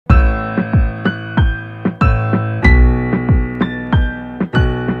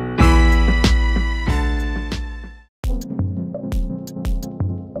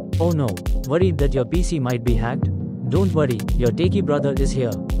Oh no, worried that your PC might be hacked? Don't worry, your techie brother is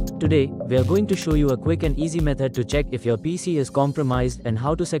here. Today, we are going to show you a quick and easy method to check if your PC is compromised and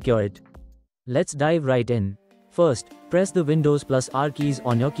how to secure it. Let's dive right in. First, press the Windows plus R keys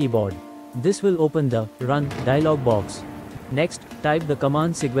on your keyboard. This will open the Run dialog box. Next, type the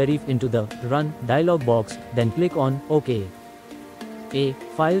command cygverif into the Run dialog box, then click on OK. A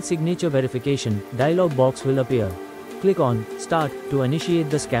File Signature Verification dialog box will appear. Click on Start to initiate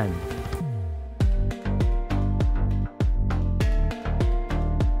the scan.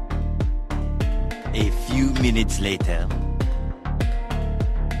 A few minutes later.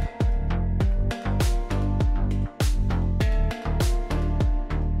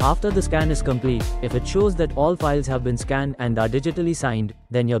 After the scan is complete, if it shows that all files have been scanned and are digitally signed,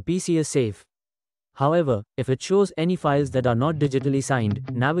 then your PC is safe. However, if it shows any files that are not digitally signed,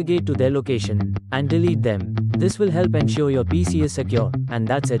 navigate to their location and delete them. This will help ensure your PC is secure, and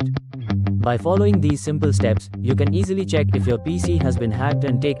that's it. By following these simple steps, you can easily check if your PC has been hacked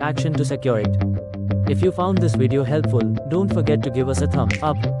and take action to secure it. If you found this video helpful, don't forget to give us a thumbs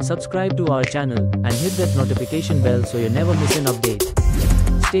up, subscribe to our channel, and hit that notification bell so you never miss an update.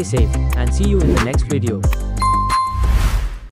 Stay safe, and see you in the next video.